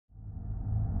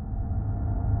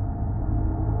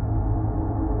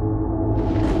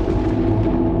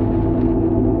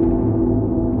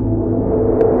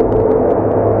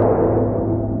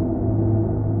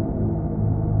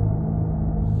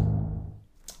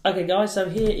Okay guys, so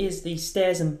here is the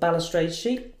stairs and balustrades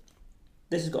sheet.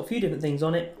 This has got a few different things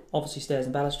on it, obviously stairs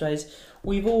and balustrades.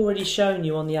 We've already shown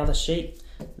you on the other sheet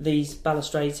these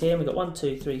balustrades here. We've got 1,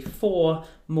 2, 3, 4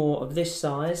 more of this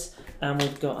size, and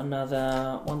we've got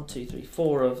another 1, 2, 3,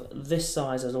 4 of this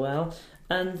size as well.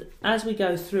 And as we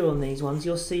go through on these ones,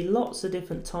 you'll see lots of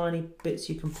different tiny bits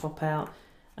you can pop out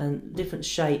and different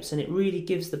shapes, and it really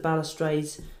gives the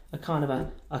balustrades a kind of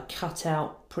a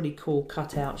cutout, pretty cool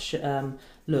cutout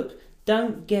look.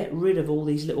 Don't get rid of all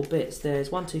these little bits. There's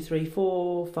 1, 2, 3,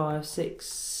 4, 5, 6,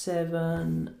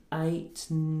 7, 8,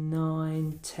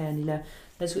 9, 10, 11.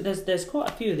 There's quite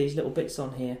a few of these little bits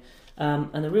on here.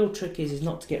 And the real trick is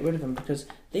not to get rid of them, because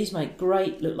these make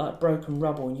great look like broken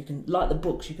rubble, and you can, like the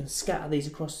books, you can scatter these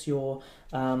across your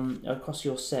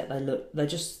set. They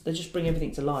just bring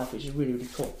everything to life, which is really, really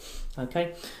cool.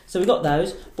 Okay, so we've got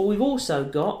those, but we've also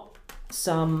got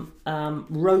some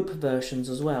rope versions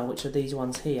as well, which are these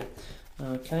ones here.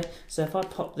 Okay, so if I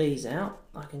pop these out,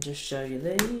 I can just show you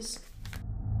these.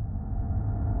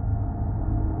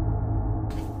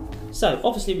 So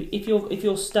obviously, if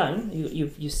you're stone,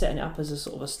 you're setting it up as a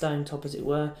sort of a stone top, as it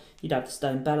were, you'd have the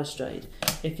stone balustrade.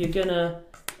 If you're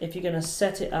gonna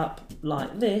set it up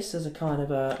like this, as a kind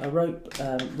of a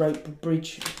rope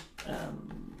bridge,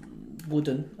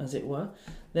 wooden, as it were,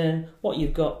 then what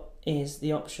you've got is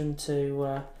the option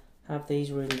to have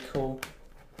these really cool,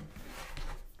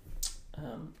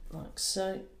 like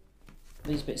so,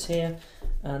 these bits here,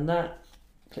 and that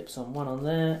clips on one on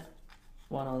there,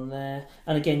 one on there,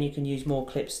 and again you can use more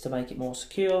clips to make it more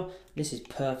secure. This is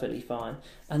perfectly fine.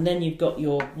 And then you've got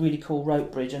your really cool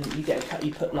rope bridge, and you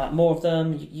put like more of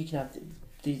them. You can have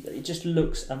these. It just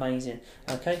looks amazing.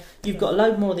 Okay, you've got a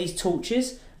load more of these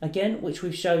torches again, which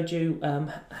we've showed you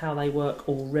how they work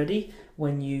already.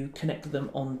 When you connect them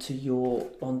onto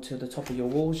the top of your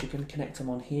walls, you can connect them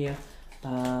on here,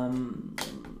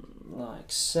 like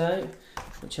so,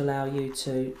 which allow you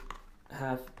to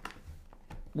have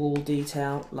wall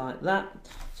detail like that.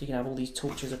 So you can have all these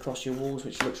torches across your walls,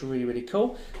 which looks really, really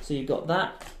cool. So you've got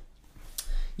that.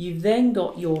 You've then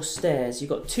got your stairs. You've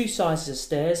got two sizes of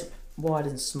stairs, wide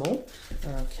and small.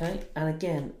 Okay, and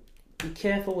again, be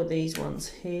careful with these ones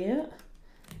here.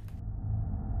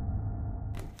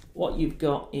 What you've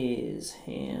got is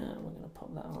here, we're going to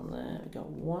pop that on there, we've got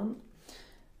one.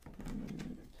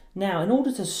 Now, in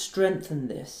order to strengthen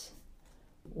this,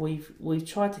 we've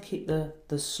tried to keep the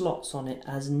slots on it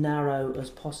as narrow as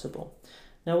possible.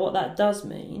 Now what that does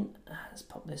mean, let's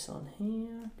pop this on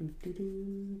here.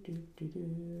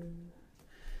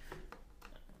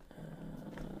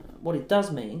 What it does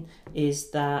mean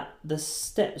is that the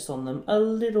steps on them are a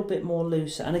little bit more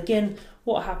looser. And again,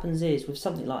 what happens is with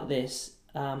something like this,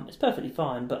 it's perfectly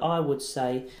fine, but I would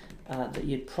say that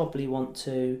you'd probably want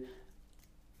to,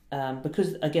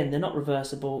 because again they're not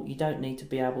reversible, you don't need to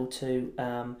be able to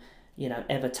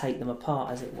ever take them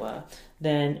apart, as it were,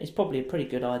 then it's probably a pretty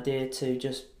good idea to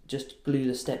just glue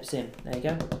the steps in. There you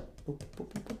go. Boop, boop, boop,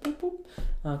 boop, boop, boop.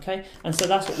 Okay, and so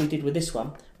that's what we did with this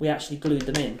one. We actually glued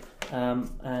them in,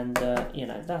 and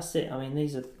that's it. I mean,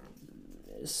 these are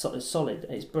solid.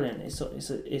 It's brilliant.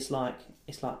 It's like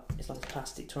a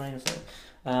plastic terrain or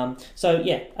something. So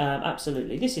yeah,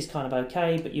 absolutely. This is kind of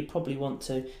okay, but you probably want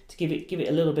to give it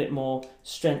a little bit more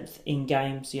strength in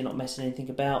game, so you're not messing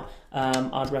anything about.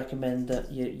 I'd recommend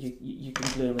that you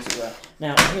can glue them, as it were.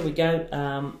 Now here we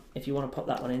go. If you want to pop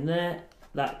that one in there,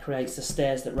 that creates the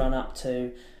stairs that run up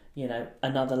to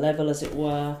another level, as it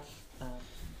were.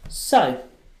 So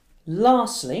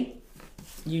lastly,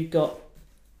 you've got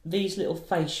these little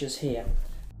fascias here.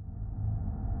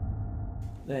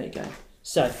 There you go.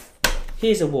 So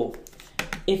here's a wall.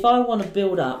 If I want to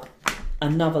build up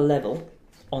another level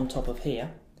on top of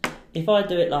here, if I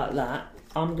do it like that,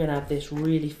 I'm going to have this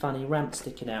really funny ramp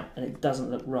sticking out, and it doesn't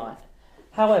look right.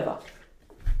 However,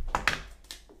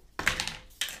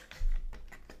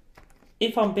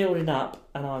 if I'm building up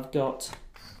and I've got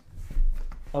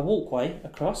a walkway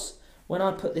across, when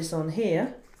I put this on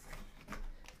here,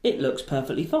 it looks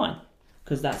perfectly fine,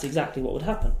 because that's exactly what would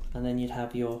happen. And then you'd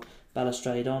have your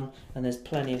balustrade on, and there's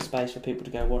plenty of space for people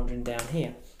to go wandering down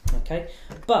here. Okay,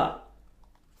 but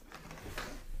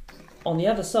on the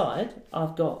other side,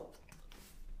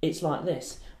 it's like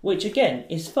this, which again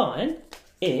is fine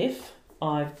if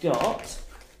I've got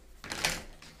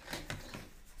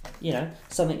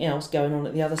something else going on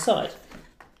at the other side.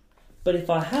 But if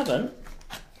I haven't,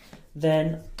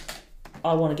 then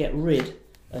I want to get rid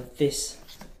of this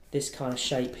kind of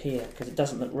shape here, because it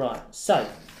doesn't look right. So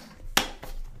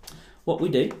what we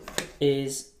do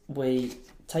is we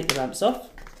take the ramps off,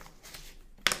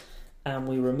 and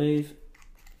we remove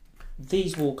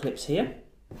these wall clips here,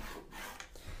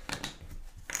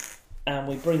 and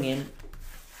we bring in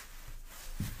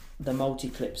the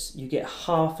multi-clips. You get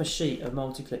half a sheet of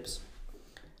multi-clips.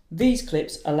 These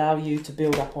clips allow you to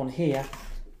build up on here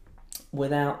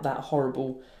without that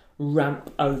horrible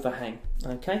ramp overhang.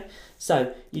 Okay,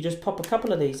 so you just pop a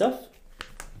couple of these off,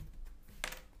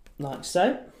 like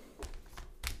so,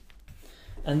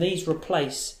 and these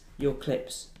replace your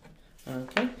clips.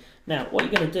 Okay, now what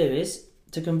you're going to do is,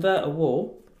 to convert a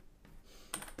wall,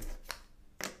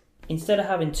 instead of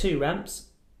having 2 ramps,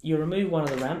 you remove one of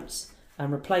the ramps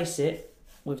and replace it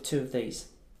with 2 of these.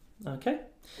 Okay,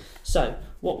 so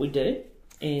what we do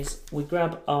is we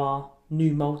grab our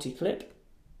new multi-clip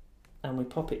and we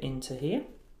pop it into here,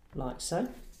 like so,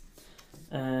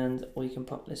 and we can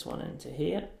pop this one into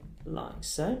here, like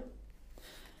so,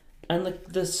 and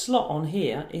the slot on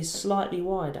here is slightly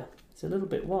wider. It's a little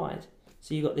bit wide,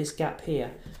 so you've got this gap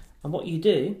here, and what you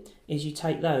do is you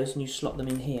take those and you slot them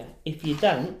in here. If you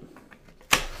don't,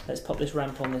 let's pop this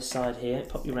ramp on this side here,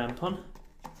 pop your ramp on.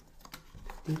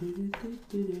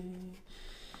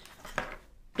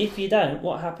 If you don't,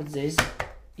 what happens is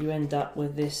you end up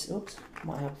with this, oops,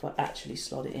 might have if I actually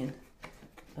slot it in.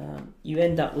 You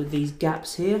end up with these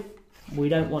gaps here. We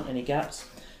don't want any gaps,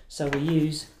 so we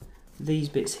use these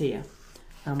bits here,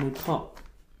 and we pop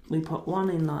one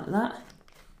in like that,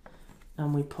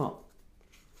 and we pop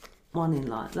one in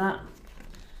like that,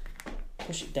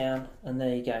 push it down, and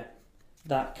there you go.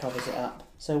 That covers it up.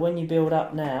 So when you build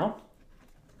up now,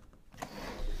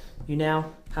 you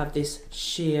now have this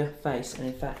sheer face, and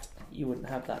in fact you wouldn't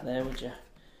have that there, would you?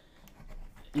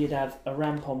 You'd have a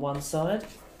ramp on one side,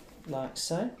 like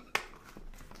so,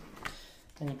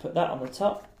 and you put that on the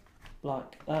top,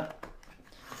 like that,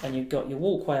 and you've got your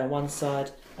walkway on one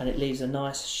side, and it leaves a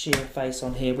nice sheer face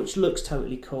on here, which looks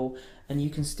totally cool. And you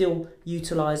can still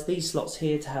utilise these slots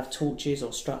here to have torches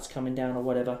or struts coming down or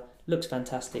whatever. Looks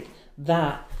fantastic.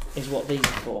 That is what these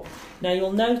are for. Now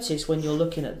you'll notice when you're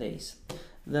looking at these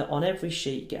that on every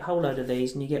sheet you get a whole load of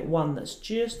these, and you get one that's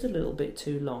just a little bit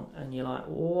too long, and you're like,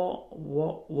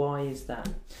 why is that?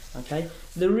 Okay,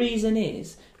 the reason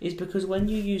is because when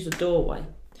you use a doorway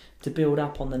to build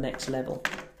up on the next level,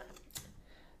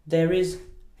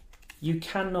 you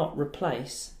cannot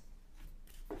replace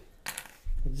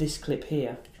this clip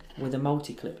here with a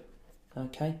multi-clip.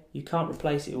 Okay, you can't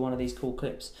replace it with one of these cool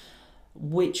clips,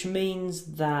 which means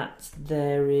that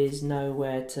there is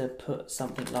nowhere to put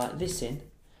something like this in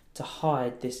to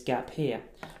hide this gap here.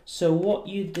 So what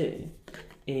you do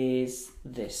is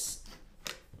this: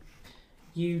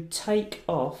 you take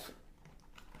off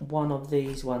one of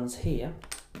these ones here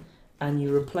and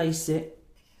you replace it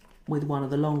with one of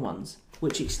the long ones,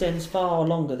 which extends far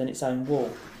longer than its own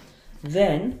wall.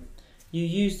 Then you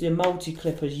use the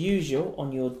multi-clip as usual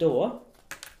on your door.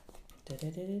 Oh,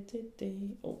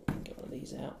 get one of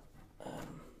these out.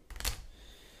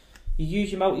 You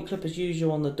use your multi-clip as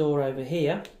usual on the door over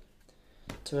here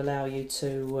to allow you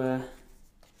to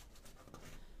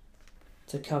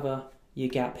cover your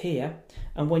gap here.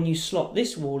 And when you slot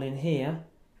this wall in here,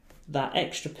 that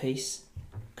extra piece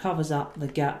covers up the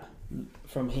gap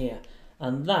from here.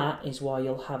 And that is why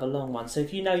you'll have a long one. So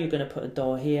if you know you're going to put a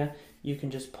door here, you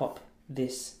can just pop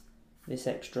this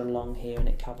extra long here and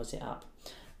it covers it up.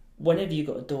 Whenever you've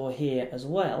got a door here as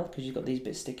well, because you've got these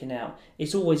bits sticking out,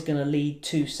 it's always going to lead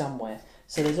to somewhere.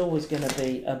 So there's always going to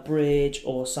be a bridge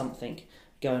or something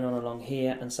going on along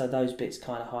here, and so those bits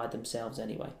kind of hide themselves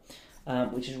anyway,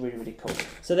 which is really, really cool.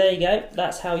 So there you go,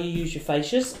 that's how you use your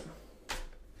fascias.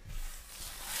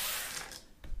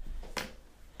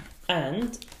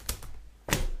 And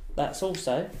that's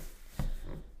also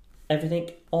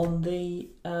everything on the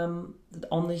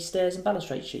stairs and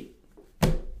balustrade sheet.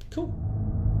 Cool.